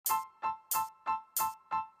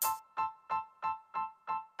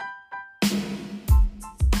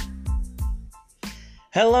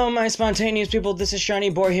Hello, my spontaneous people. This is Shiny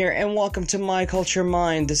Boy here, and welcome to My Culture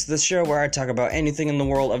Mind. This is the show where I talk about anything in the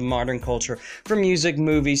world of modern culture, from music,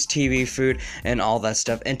 movies, TV, food, and all that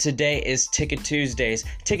stuff. And today is Ticket Tuesdays.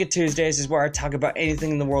 Ticket Tuesdays is where I talk about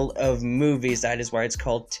anything in the world of movies. That is why it's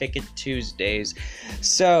called Ticket Tuesdays.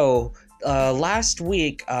 So, last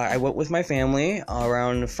week, I went with my family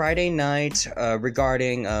around Friday night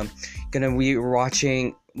regarding we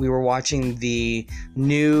were watching the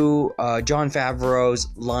new Jon Favreau's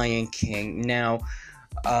Lion King. Now,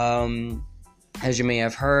 as you may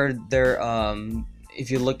have heard, if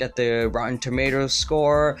you looked at the Rotten Tomatoes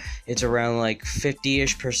score, it's around like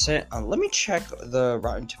 50-ish%. Let me check the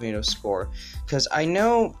Rotten Tomatoes score, because I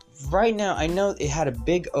know it had a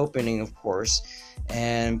big opening, of course,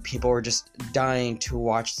 and people were just dying to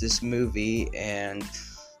watch this movie. And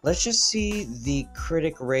let's just see the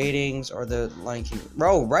critic ratings or the Lion King.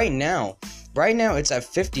 Right now it's at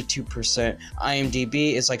 52%.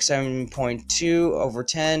 IMDb is like 7.2 over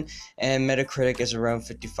 10, and Metacritic is around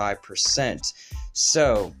 55%.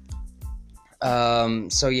 So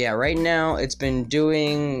yeah, right now it's been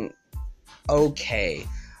doing okay.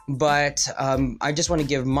 But I just want to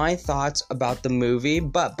give my thoughts about the movie.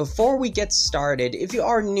 But before we get started, if you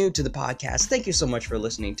are new to the podcast, thank you so much for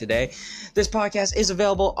listening today. This podcast is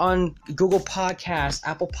available on Google Podcasts,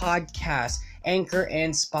 Apple Podcasts, Anchor,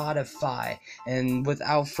 and Spotify. And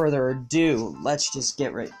without further ado, let's just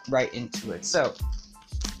get right into it. So,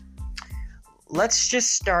 let's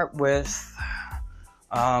just start with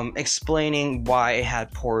explaining why it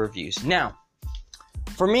had poor reviews. Now,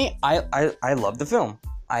 for me, I love the film.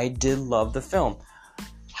 I did love the film.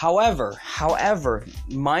 However,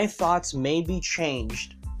 my thoughts may be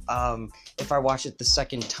changed if I watch it the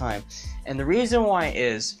second time. And the reason why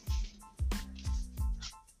is,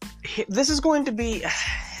 this is going to be,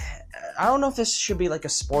 I don't know if this should be like a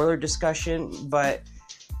spoiler discussion, but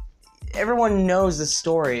everyone knows the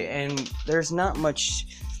story, and there's not much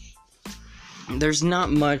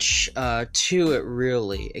to it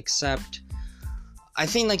really, except I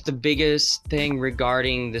think like the biggest thing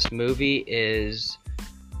regarding this movie is,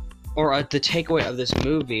 or the takeaway of this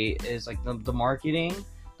movie is like the marketing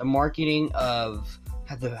of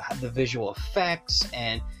the visual effects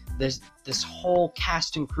and this whole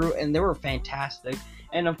cast and crew, and they were fantastic.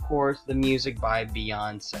 And of course the music by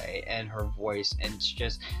Beyonce and her voice, and it's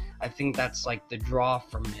just, I think that's like the draw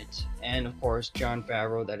from it. And of course Jon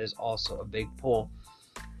Favreau, that is also a big pull.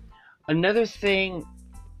 Another thing,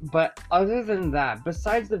 but other than that,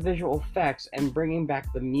 besides the visual effects and bringing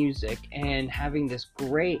back the music and having this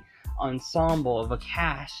great ensemble of a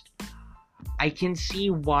cast, I can see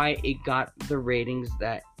why it got the ratings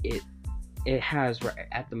that it has right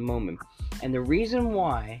at the moment. And the reason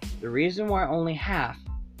why only half,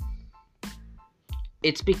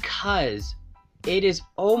 it's because it is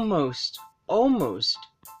almost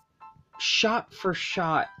shot for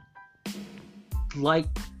shot like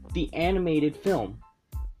the animated film.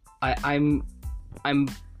 I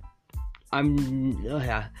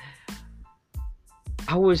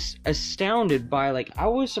was astounded by, like, I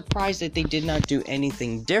was surprised that they did not do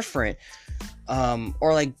anything different,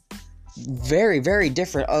 or like very, very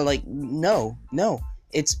different. Like, no,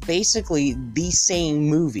 it's basically the same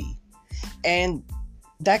movie, and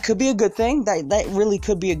that could be a good thing. That really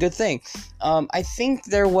could be a good thing. I think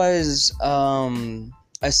there was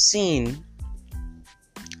a scene,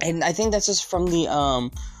 and I think that's just from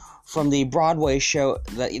the Broadway show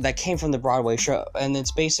that came from the Broadway show, and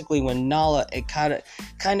it's basically when Nala kind of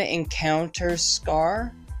encounters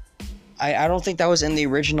Scar. I don't think that was in the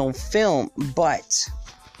original film, but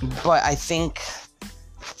I think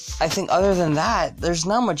other than that, there's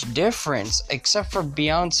not much difference except for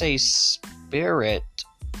Beyonce's spirit,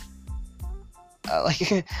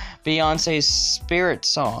 like Beyonce's spirit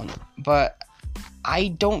song. But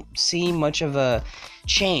I don't see much of a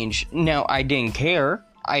change. Now, I didn't care.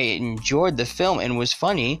 I enjoyed the film and it was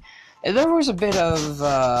funny. There was a bit of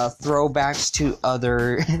throwbacks to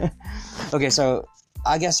other... Okay, so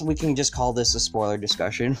I guess we can just call this a spoiler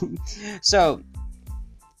discussion. So,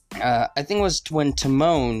 I think it was when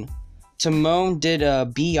Timon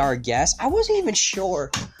did Be Our Guest. I wasn't even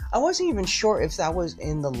sure if that was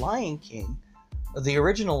in the Lion King, the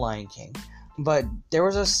original Lion King. But there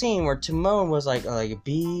was a scene where Timon was like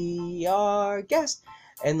be our guest,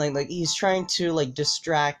 and like he's trying to like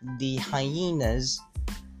distract the hyenas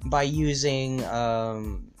by using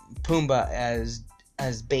Pumbaa as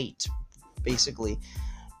bait, basically.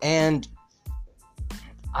 And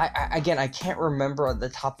I can't remember at the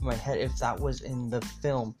top of my head if that was in the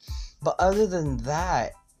film, but other than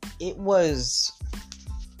that, it was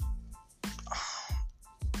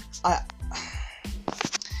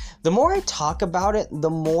the more I talk about it, the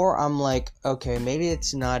more I'm like, okay, maybe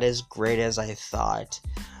it's not as great as I thought.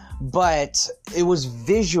 But it was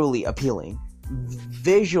visually appealing.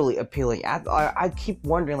 I keep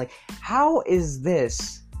wondering, like, how is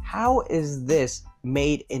this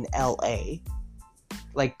made in LA?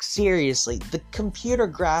 Like, seriously, the computer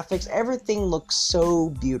graphics, everything looks so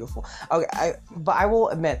beautiful. Okay, but I will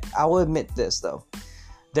admit this though.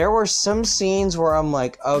 There were some scenes where I'm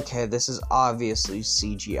like, okay, this is obviously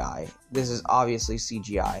CGI.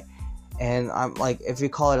 And I'm like, if you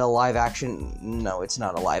call it a live action, no, it's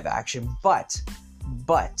not a live action. But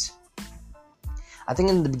I think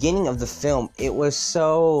in the beginning of the film, it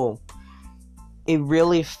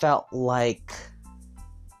really felt like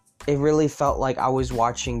I was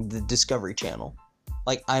watching the Discovery Channel.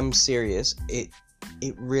 Like, I'm serious. It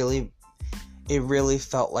really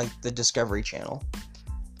felt like the Discovery Channel.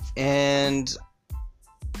 And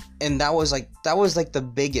that was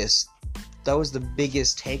the biggest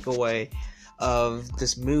takeaway of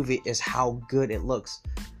this movie, is how good it looks.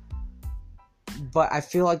 But I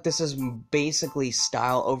feel like this is basically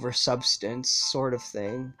style over substance sort of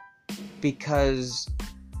thing, because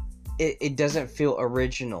it doesn't feel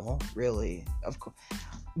original, really. Of course,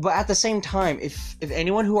 but at the same time, if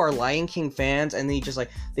anyone who are Lion King fans and they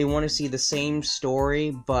want to see the same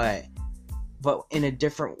story but in a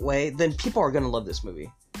different way, then people are gonna love this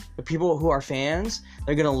movie. The people who are fans,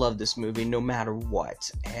 they're gonna love this movie no matter what.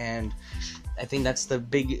 And I think that's the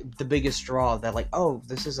biggest draw, that like, oh,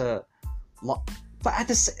 this is a but at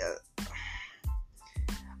the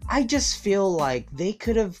I just feel like they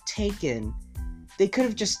could have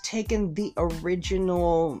just taken the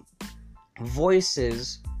original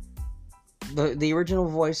voices, the original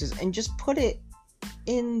voices, and just put it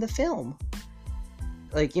in the film.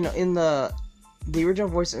 Like, you know, in the original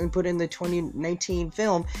voice, and put in the 2019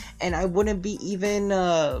 film, and I wouldn't be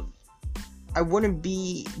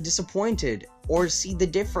disappointed or see the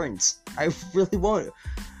difference. I really won't.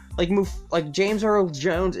 Like James Earl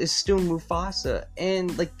Jones is still Mufasa,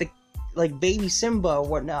 and like baby Simba or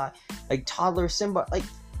whatnot, like toddler Simba, like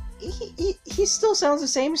he still sounds the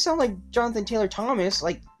same. He sounds like Jonathan Taylor Thomas,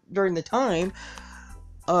 like during the time,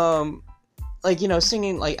 like, you know,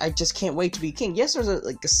 singing like "I Just Can't Wait to Be King." Yes, there's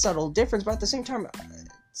a subtle difference, but at the same time,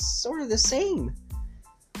 it's sort of the same.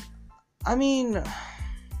 I mean,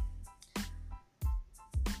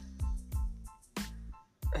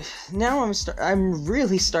 now I'm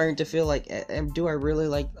really starting to feel like, do I really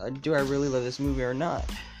love this movie or not?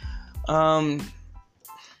 But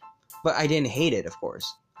I didn't hate it, of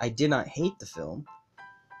course. I did not hate the film,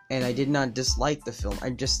 and I did not dislike the film.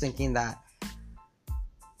 I'm just thinking that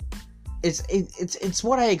it's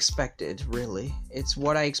what I expected, really. It's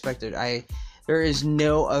what I expected. There is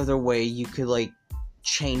no other way you could, like,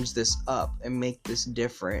 change this up and make this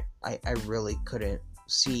different. I really couldn't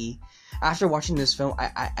see. After watching this film,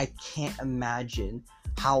 I can't imagine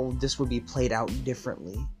how this would be played out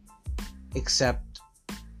differently, except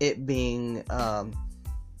it being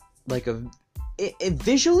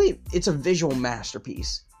visually, it's a visual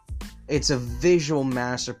masterpiece. It's a visual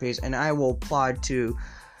masterpiece, and I will applaud to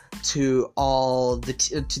the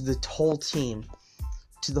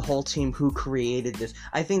whole team who created this.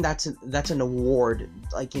 I think that's an award,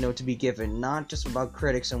 like, you know, to be given, not just about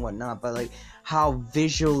critics and whatnot, but like how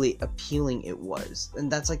visually appealing it was.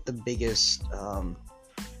 And that's like the biggest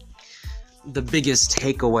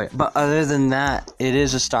takeaway. But other than that, it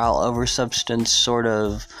is a style over substance sort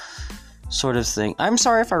of thing. I'm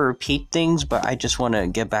sorry if I repeat things, but I just want to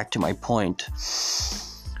get back to my point.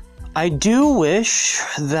 I do wish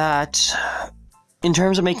that, in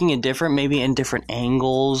terms of making it different, maybe in different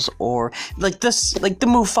angles, or like this, like the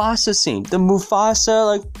Mufasa scene. The Mufasa,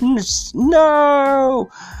 like, no!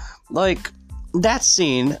 Like, that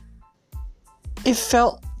scene, it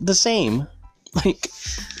felt the same. Like,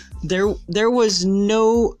 there was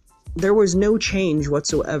no change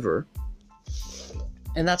whatsoever.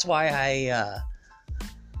 And that's why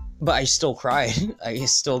but I still cried.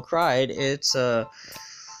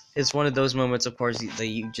 It's one of those moments, of course, that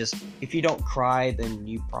you just, if you don't cry, then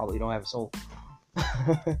you probably don't have a soul.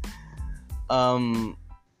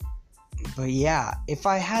 But yeah, if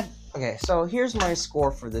I had, okay, so here's my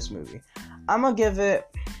score for this movie. I'm gonna give it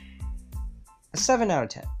a 7 out of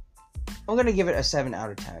 10. I'm gonna give it a 7 out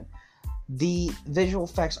of 10. The visual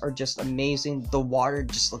effects are just amazing. The water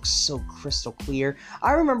just looks so crystal clear.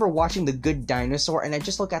 I remember watching The Good Dinosaur, and I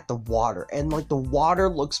just look at the water, and like the water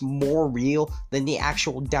looks more real than the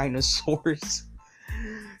actual dinosaurs.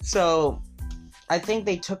 So I think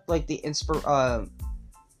they took like the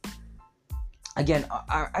again,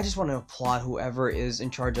 I just want to applaud whoever is in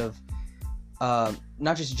charge of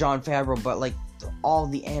not just Jon Favreau, but like all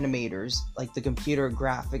the animators, like the computer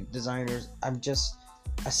graphic designers. I'm just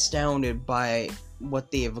astounded by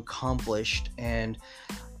what they have accomplished, and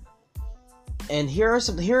here are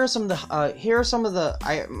some of the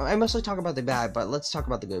I mostly talk about the bad, but let's talk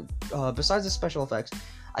about the good. Besides the special effects,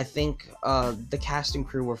 I think the cast and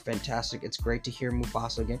crew were fantastic. It's great to hear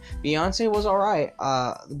Mufasa again. Beyonce was alright.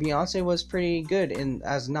 Beyonce was pretty good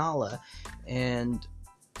as Nala, and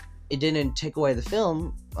it didn't take away the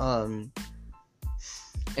film.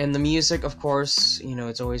 And the music, of course, you know,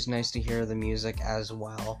 it's always nice to hear the music as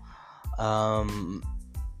well.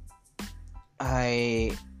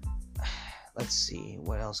 Let's see,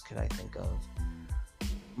 what else could I think of?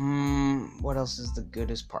 What else is the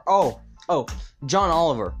goodest part? Oh, John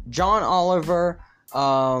Oliver,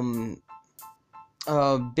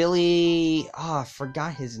 Billy, I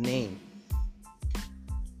forgot his name.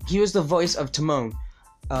 He was the voice of Timon.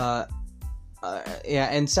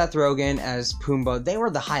 And Seth Rogen as Pumbaa. They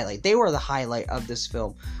were the highlight of this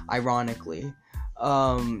film, ironically.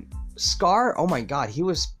 Scar, oh my god, he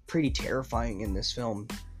was pretty terrifying in this film.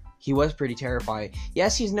 He was pretty terrifying.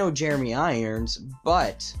 Yes, he's no Jeremy Irons,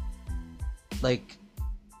 but like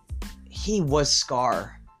he was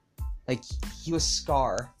Scar. Like he was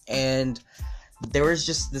Scar, and there was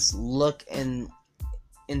just this look in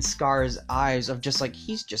Scar's eyes of just like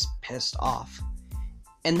he's just pissed off.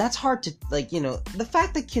 And that's hard to, like, you know, the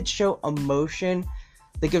fact that kids show emotion,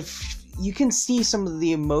 like if you can see some of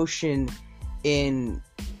the emotion in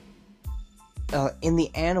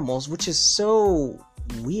the animals, which is so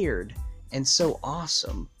weird and so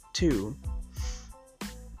awesome too.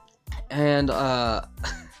 And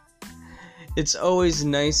it's always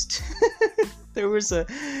nice to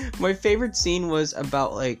my favorite scene was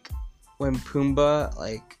about like when Pumbaa,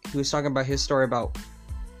 like, he was talking about his story about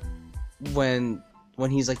when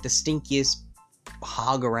he's like the stinkiest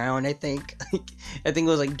hog around. I think it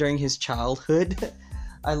was like during his childhood.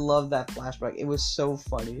 I love that flashback. It was so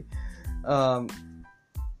funny.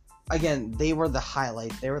 Again, they were the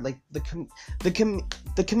highlight. They were like the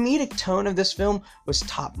comedic tone of this film was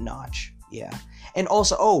top notch. Yeah, and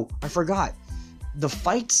also, I forgot the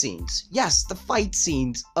fight scenes. Yes, the fight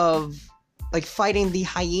scenes of like fighting the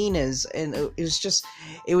hyenas, and it was just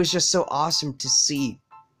so awesome to see.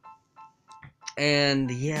 And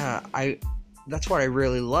yeah, that's what I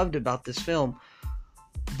really loved about this film.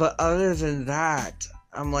 But other than that,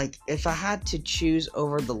 I'm like, if I had to choose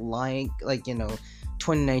over the Lion, like, you know,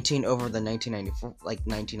 2019 over the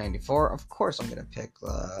 1994, of course I'm gonna pick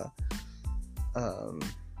the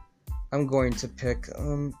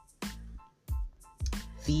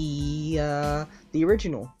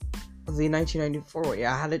original, the 1994.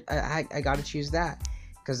 Yeah, I gotta choose that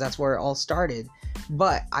because that's where it all started.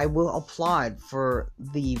 But I will applaud for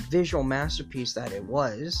the visual masterpiece that it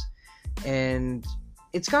was, and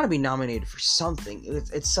it's got to be nominated for something.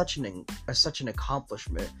 It's such an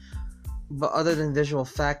accomplishment. But other than visual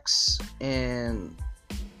effects and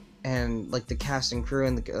like the cast and crew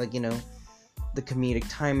and the, like, you know, the comedic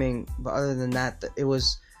timing, but other than that, there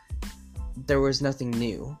was nothing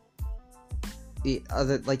new.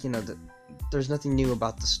 There's nothing new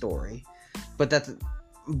about the story.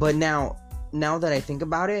 But now that I think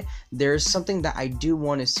about it, there's something that I do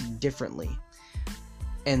want to see differently,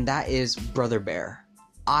 and that is Brother Bear.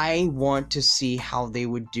 I want to see how they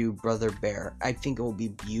would do Brother Bear. I think it will be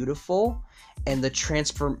beautiful, and the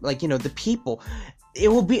the people, it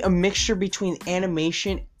will be a mixture between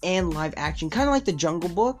animation and live action, kind of like the Jungle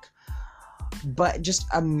Book, but just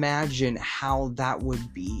imagine how that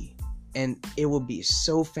would be, and it would be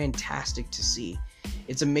so fantastic to see.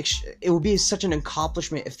 It's a mixture. It would be such an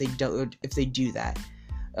accomplishment if they do that.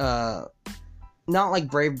 Not like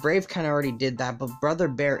Brave. Brave kind of already did that, but Brother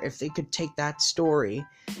Bear, if they could take that story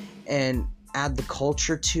and add the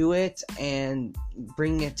culture to it and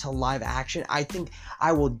bring it to live action, I think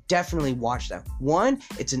I will definitely watch that. One,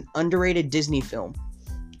 it's an underrated Disney film,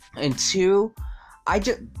 and two,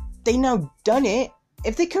 they now done it.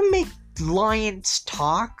 If they can make lions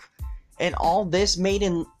talk and all this made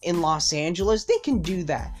in Los Angeles, they can do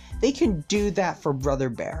that. They can do that for Brother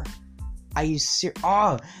Bear. Are you serious?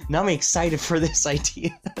 Oh, now I'm excited for this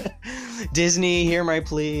idea. Disney, hear my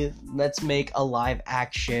plea. Let's make a live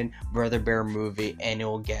action Brother Bear movie, and it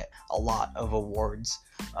will get a lot of awards,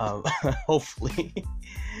 hopefully.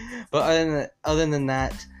 But other than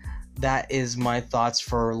that, that is my thoughts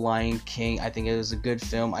for Lion King. I think it was a good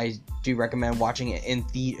film. I do recommend watching it in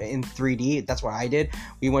 3D. That's what I did.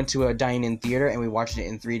 We went to a dine-in theater and we watched it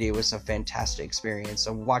in 3D. It was a fantastic experience.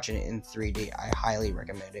 So watching it in 3D, I highly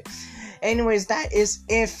recommend it. Anyways, that is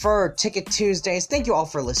it for Ticket Tuesdays. Thank you all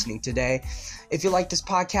for listening today. If you like this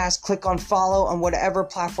podcast, click on follow on whatever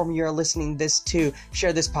platform you're listening this to.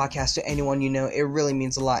 Share this podcast to anyone you know. It really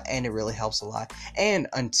means a lot and it really helps a lot. And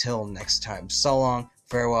until next time, so long,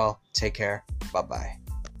 farewell, take care, bye-bye.